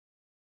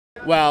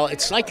Well,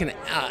 it's like an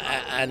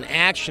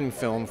action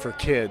film for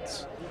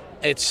kids.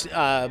 It's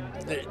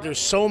there's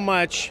so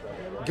much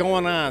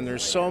going on.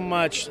 There's so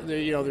much.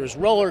 There's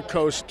roller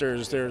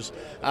coasters. There's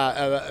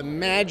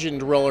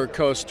imagined roller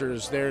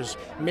coasters. There's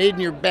made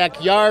in your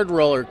backyard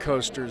roller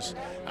coasters.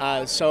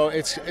 So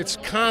it's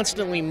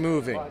constantly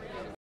moving.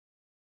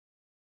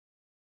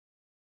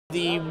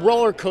 The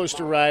roller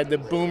coaster ride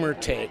that Boomer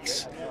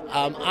takes.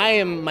 I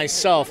am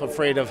myself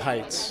afraid of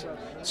heights,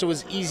 so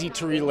it's easy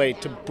to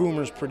relate to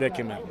Boomer's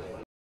predicament.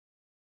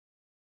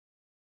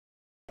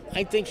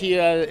 I think he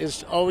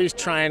is always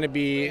trying to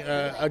be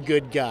a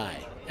good guy.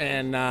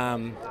 And,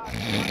 I'm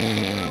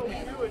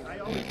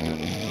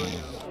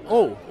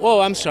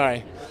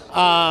sorry.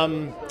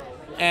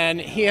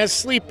 And he has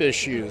sleep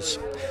issues.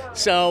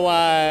 So,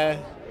 I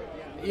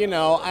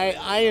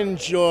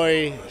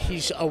enjoy,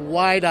 he's a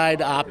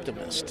wide-eyed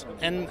optimist.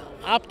 And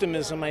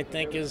optimism, I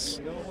think,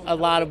 is a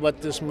lot of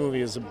what this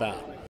movie is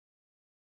about.